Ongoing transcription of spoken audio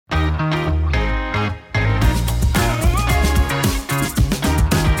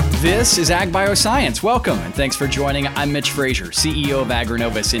This is Ag Bioscience. Welcome and thanks for joining. I'm Mitch Frazier, CEO of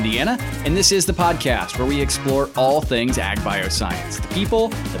Agronovus Indiana, and this is the podcast where we explore all things Ag Bioscience, the people,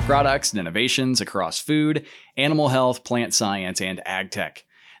 the products, and innovations across food, animal health, plant science, and ag tech.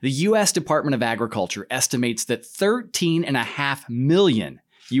 The U.S. Department of Agriculture estimates that 13.5 million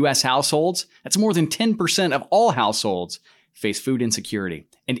U.S. households, that's more than 10% of all households, face food insecurity.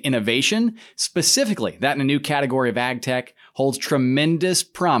 And innovation, specifically that in a new category of ag tech, holds tremendous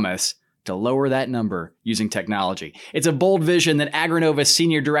promise to lower that number using technology. It's a bold vision that Agronovus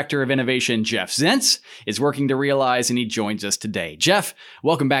Senior Director of Innovation, Jeff Zentz, is working to realize, and he joins us today. Jeff,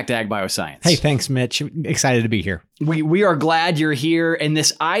 welcome back to Ag Bioscience. Hey, thanks, Mitch. Excited to be here. We are glad you're here, and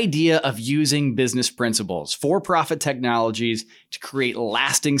this idea of using business principles, for-profit technologies to create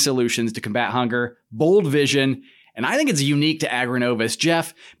lasting solutions to combat hunger, bold vision, and I think it's unique to Agronovus.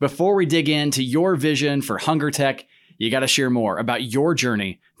 Jeff, before we dig into your vision for HungerTech, you got to share more about your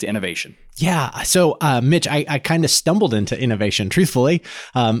journey to innovation. Yeah. So, Mitch, I kind of stumbled into innovation, truthfully.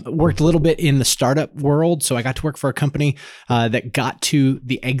 Worked a little bit in the startup world. So I got to work for a company that got to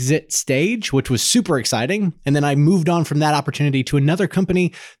the exit stage, which was super exciting. And then I moved on from that opportunity to another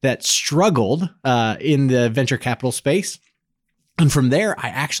company that struggled in the venture capital space. And from there, I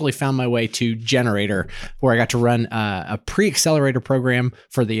actually found my way to Generator, where I got to run a pre-accelerator program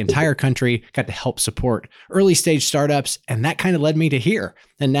for the entire country, got to help support early stage startups, and that kind of led me to here.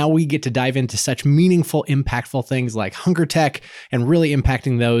 And now we get to dive into such meaningful, impactful things like HungerTech and really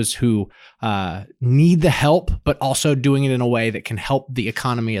impacting those who need the help, but also doing it in a way that can help the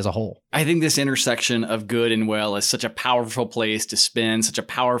economy as a whole. I think this intersection of good and well is such a powerful place to spin, such a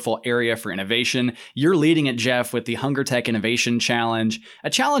powerful area for innovation. You're leading it, Jeff, with the HungerTech Innovation Challenge, a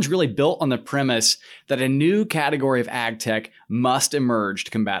challenge really built on the premise that a new category of ag tech must emerge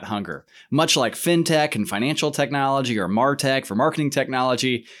to combat hunger. Much like fintech and financial technology or MarTech for marketing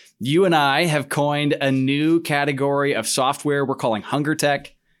technology, you and I have coined a new category of software we're calling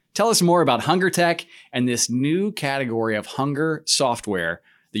HungerTech. Tell us more about HungerTech and this new category of hunger software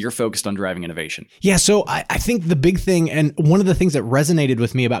that you're focused on driving innovation. Yeah, so I think the big thing, and one of the things that resonated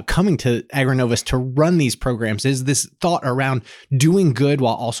with me about coming to Agronovus to run these programs is this thought around doing good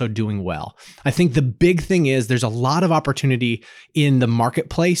while also doing well. I think the big thing is there's a lot of opportunity in the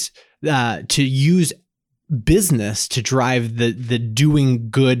marketplace to use business to drive the doing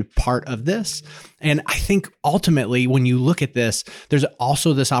good part of this. And I think ultimately, when you look at this, there's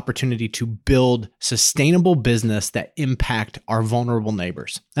also this opportunity to build sustainable business that impact our vulnerable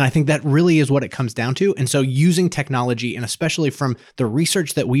neighbors. And I think that really is what it comes down to. And so using technology, and especially from the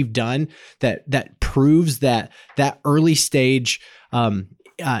research that we've done that proves that early stage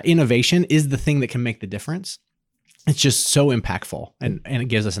innovation is the thing that can make the difference. It's just so impactful, and it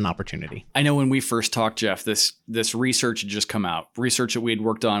gives us an opportunity. I know when we first talked, Jeff, this research had just come out, research that we had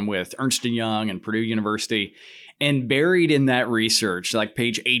worked on with Ernst & Young and Purdue University, and buried in that research, like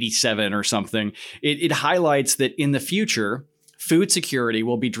page 87 or something, it highlights that in the future, food security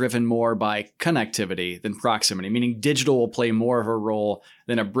will be driven more by connectivity than proximity, meaning digital will play more of a role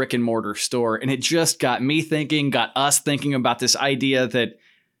than a brick and mortar store. And it just got me thinking, got us thinking about this idea that,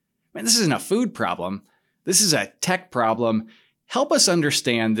 man, this isn't a food problem. This is a tech problem. Help us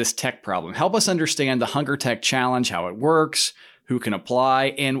understand this tech problem. Help us understand the HungerTech Challenge, how it works, who can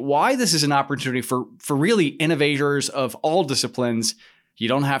apply, and why this is an opportunity for really innovators of all disciplines. You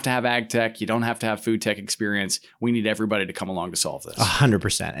don't have to have ag tech. You don't have to have food tech experience. We need everybody to come along to solve this.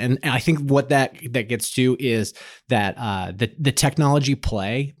 100%. And I think what that gets to is that the technology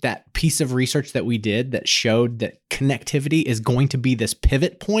play, that piece of research that we did that showed that connectivity is going to be this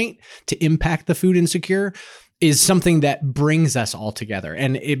pivot point to impact the food insecure, is something that brings us all together.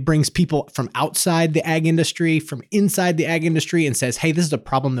 And it brings people from outside the ag industry, from inside the ag industry, and says, hey, this is a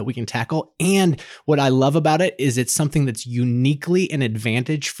problem that we can tackle. And what I love about it is it's something that's uniquely an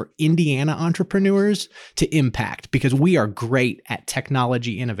advantage for Indiana entrepreneurs to impact, because we are great at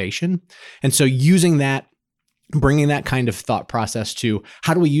technology innovation. And so using that, bringing that kind of thought process to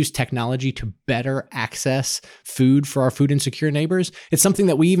how do we use technology to better access food for our food insecure neighbors? It's something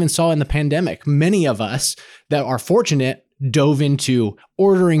that we even saw in the pandemic. Many of us that are fortunate dove into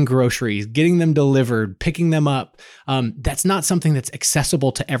ordering groceries, getting them delivered, picking them up. That's not something that's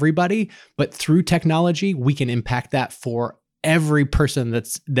accessible to everybody, but through technology, we can impact that for every person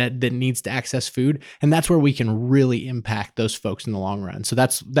that needs to access food. And that's where we can really impact those folks in the long run. So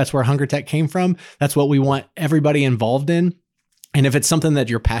that's where HungerTech came from. That's what we want everybody involved in. And if it's something that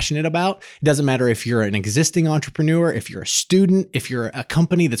you're passionate about, it doesn't matter if you're an existing entrepreneur, if you're a student, if you're a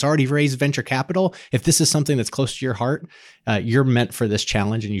company that's already raised venture capital, if this is something that's close to your heart, you're meant for this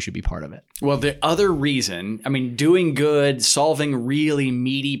challenge and you should be part of it. Well, the other reason, I mean, doing good, solving really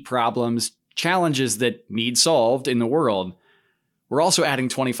meaty problems, challenges that need solved in the world, we're also adding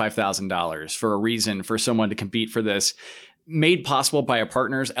 $25,000 for a reason for someone to compete for this. Made possible by our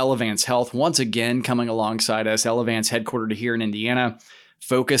partners, Elevance Health, once again coming alongside us. Elevance, headquartered here in Indiana,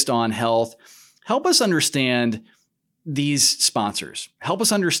 focused on health. Help us understand these sponsors. Help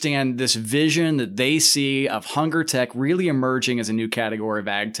us understand this vision that they see of HungerTech really emerging as a new category of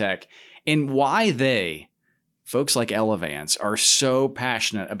ag tech, and why they, folks like Elevance, are so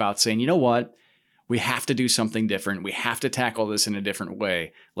passionate about saying, you know what? We have to do something different. We have to tackle this in a different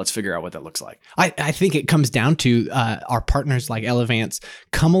way. Let's figure out what that looks like. I think it comes down to our partners like Elevance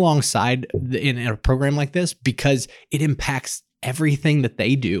come alongside in a program like this because it impacts everything that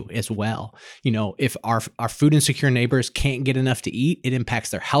they do as well. You know, if our food insecure neighbors can't get enough to eat, it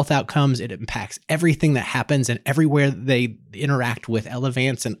impacts their health outcomes. It impacts everything that happens and everywhere they interact with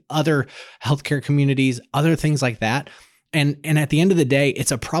Elevance and other healthcare communities, other things like that. And at the end of the day,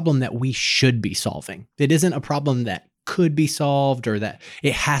 it's a problem that we should be solving. It isn't a problem that could be solved or that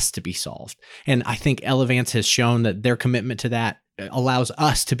it has to be solved. And I think Elevance has shown that their commitment to that allows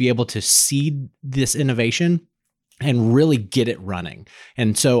us to be able to seed this innovation and really get it running.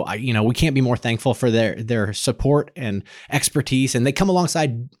 And so, we can't be more thankful for their support and expertise. And they come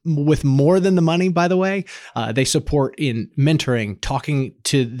alongside with more than the money, by the way. They support in mentoring, talking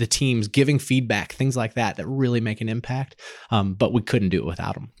to the teams, giving feedback, things like that really make an impact. But we couldn't do it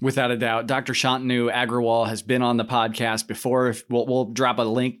without them. Without a doubt. Dr. Shantanu Agrawal has been on the podcast before. We'll drop a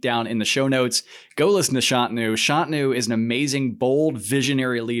link down in the show notes. Go listen to Shantanu. Shantanu is an amazing, bold,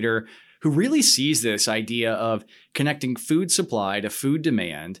 visionary leader who really sees this idea of connecting food supply to food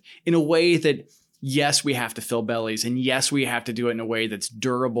demand in a way that, yes, we have to fill bellies, and yes, we have to do it in a way that's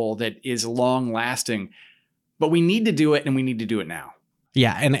durable, that is long lasting, but we need to do it, and we need to do it now.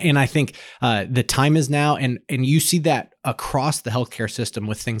 Yeah, and I think the time is now, and you see that across the healthcare system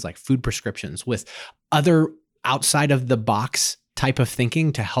with things like food prescriptions, with other outside of the box type of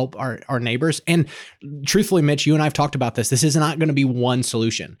thinking to help our neighbors. And truthfully, Mitch, you and I have talked about this. This is not going to be one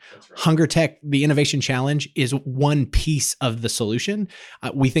solution. Right. HungerTech, the Innovation Challenge, is one piece of the solution.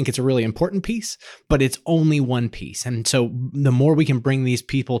 We think it's a really important piece, but it's only one piece. And so the more we can bring these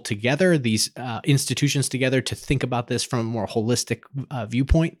people together, these institutions together to think about this from a more holistic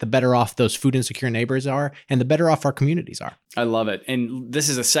viewpoint, the better off those food insecure neighbors are, and the better off our communities are. I love it. And this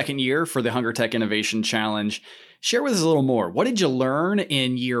is a second year for the HungerTech Innovation Challenge. Share with us a little more. What did you learn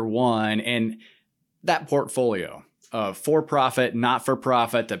in year one and that portfolio of for-profit,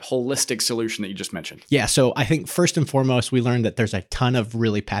 not-for-profit, the holistic solution that you just mentioned? Yeah. So I think first and foremost, we learned that there's a ton of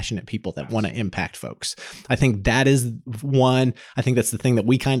really passionate people that want to impact folks. I think that is one. I think that's the thing that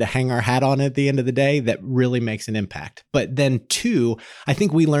we kind of hang our hat on at the end of the day that really makes an impact. But then two, I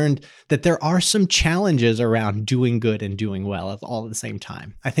think we learned that there are some challenges around doing good and doing well all at the same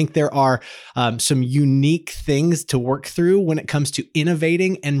time. I think there are some unique things to work through when it comes to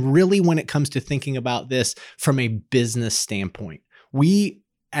innovating and really when it comes to thinking about this from a business standpoint. We,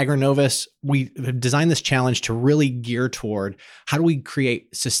 AgriNovus, we designed this challenge to really gear toward how do we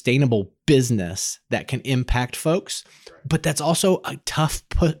create sustainable business that can impact folks, but that's also a tough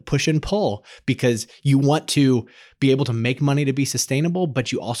push and pull because you want to be able to make money to be sustainable,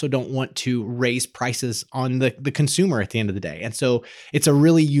 but you also don't want to raise prices on the consumer at the end of the day. And so it's a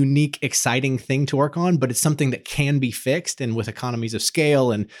really unique, exciting thing to work on, but it's something that can be fixed. And with economies of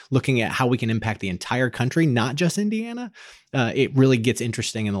scale and looking at how we can impact the entire country, not just Indiana, it really gets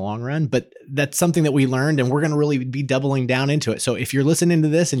interesting in the long run. But that's something that we learned, and we're going to really be doubling down into it. So if you're listening to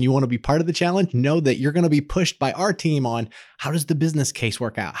this and you want to be part of the challenge, know that you're going to be pushed by our team on how does the business case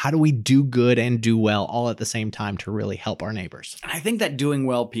work out? How do we do good and do well all at the same time to really help our neighbors? I think that doing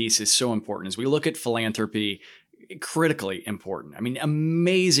well piece is so important. As we look at philanthropy, critically important. I mean,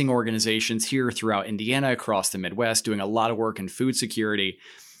 amazing organizations here throughout Indiana, across the Midwest, doing a lot of work in food security.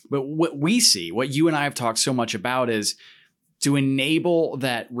 But what we see, what you and I have talked so much about is to enable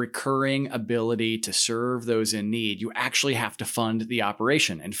that recurring ability to serve those in need, you actually have to fund the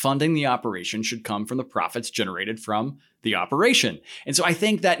operation. And funding the operation should come from the profits generated from the operation. And so I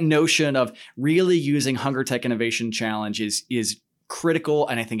think that notion of really using HungerTech Innovation Challenge is critical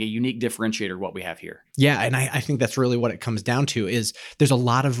and I think a unique differentiator what we have here. Yeah, and I think that's really what it comes down to is there's a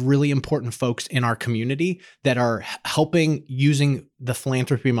lot of really important folks in our community that are helping using the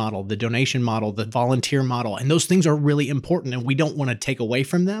philanthropy model, the donation model, the volunteer model, and those things are really important and we don't want to take away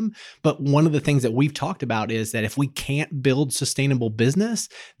from them. But one of the things that we've talked about is that if we can't build sustainable business,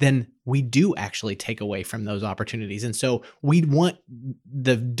 then we do actually take away from those opportunities. And so we want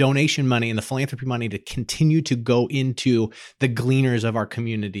the donation money and the philanthropy money to continue to go into the gleaners of our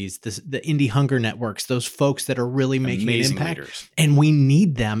communities, the indie hunger networks, those folks that are really making amazing an impact. Leaders. And we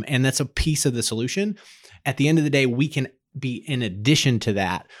need them. And that's a piece of the solution. At the end of the day, we can be in addition to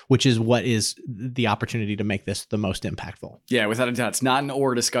that, which is what is the opportunity to make this the most impactful. Yeah, without a doubt. It's not an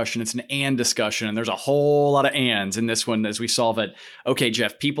or discussion, it's an and discussion. And there's a whole lot of ands in this one as we solve it. Okay,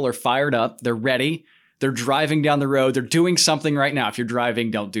 Jeff, people are fired up. They're ready. They're driving down the road. They're doing something right now. If you're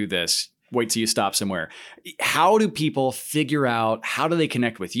driving, don't do this. Wait till you stop somewhere. How do people figure out, how do they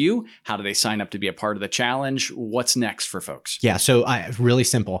connect with you? How do they sign up to be a part of the challenge? What's next for folks? Yeah, so really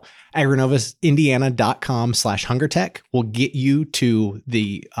simple. agrinovusindiana.com/HungerTech will get you to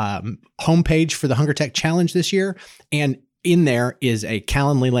the homepage for the HungerTech Challenge this year. And in there is a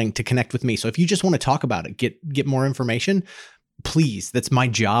Calendly link to connect with me. So if you just want to talk about it, get more information, please, that's my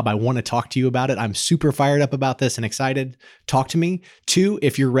job. I want to talk to you about it. I'm super fired up about this and excited. Talk to me. 2,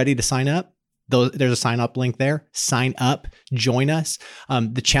 if you're ready to sign up, there's a sign up link there. Sign up, join us.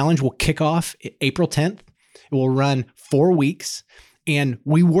 The challenge will kick off April 10th. It will run 4 weeks. And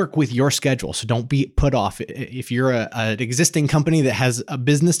we work with your schedule. So don't be put off. If you're an existing company that has a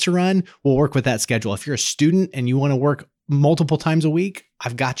business to run, we'll work with that schedule. If you're a student and you want to work multiple times a week,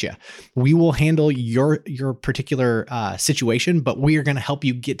 I've got you. We will handle your particular situation, but we are going to help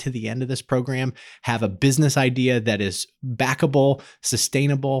you get to the end of this program, have a business idea that is backable,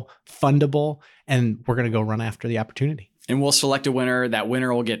 sustainable, fundable, and we're going to go run after the opportunity. And we'll select a winner. That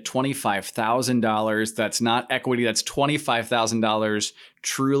winner will get $25,000. That's not equity. That's $25,000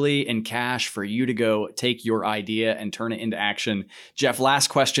 truly in cash for you to go take your idea and turn it into action. Jeff, last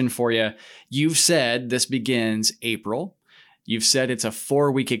question for you. You've said this begins April. You've said it's a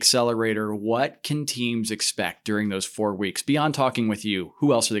 4-week accelerator. What can teams expect during those 4 weeks? Beyond talking with you,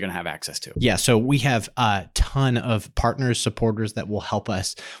 who else are they going to have access to? Yeah, so we have a ton of partners, supporters that will help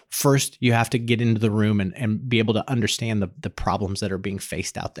us. First, you have to get into the room and be able to understand the problems that are being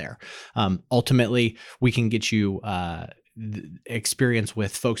faced out there. Ultimately, we can get you experience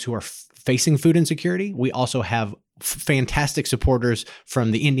with folks who are facing food insecurity. We also have fantastic supporters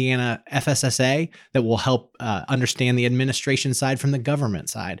from the Indiana FSSA that will help understand the administration side from the government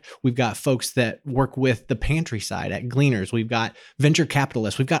side. We've got folks that work with the pantry side at Gleaners. We've got venture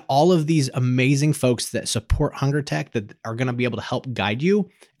capitalists. We've got all of these amazing folks that support HungerTech that are going to be able to help guide you.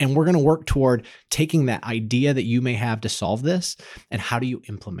 And we're going to work toward taking that idea that you may have to solve this and how do you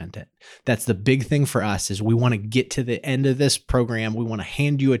implement it? That's the big thing for us is we want to get to the end of this program. We want to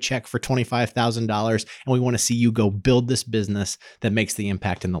hand you a check for $25,000 and we want to see you go build this business that makes the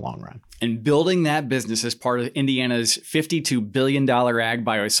impact in the long run. And building that business as part of Indiana's $52 billion ag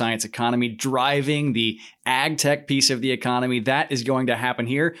bioscience economy, driving the ag tech piece of the economy, that is going to happen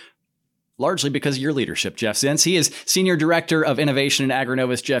here. Largely because of your leadership, Jeff Zins. He is Senior Director of Innovation at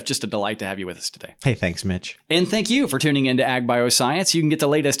AgriNovus. Jeff, just a delight to have you with us today. Hey, thanks, Mitch. And thank you for tuning into Ag Bioscience. You can get the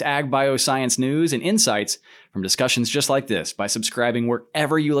latest ag bioscience news and insights from discussions just like this by subscribing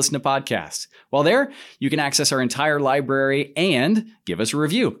wherever you listen to podcasts. While there, you can access our entire library and give us a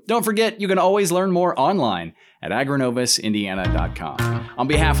review. Don't forget, you can always learn more online at agrinovusindiana.com. On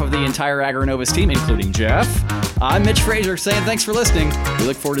behalf of the entire AgriNovus team, including Jeff, I'm Mitch Frazier saying thanks for listening. We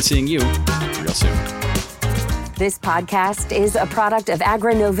look forward to seeing you real soon. This podcast is a product of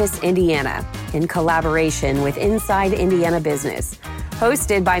AgriNovus Indiana in collaboration with Inside Indiana Business.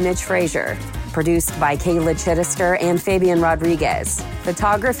 Hosted by Mitch Frazier. Produced by Kayla Chittister and Fabian Rodriguez.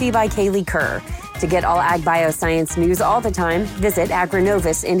 Photography by Kaylee Kerr. To get all ag bioscience news all the time, visit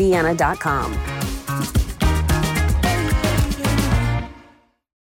agrinovusindiana.com.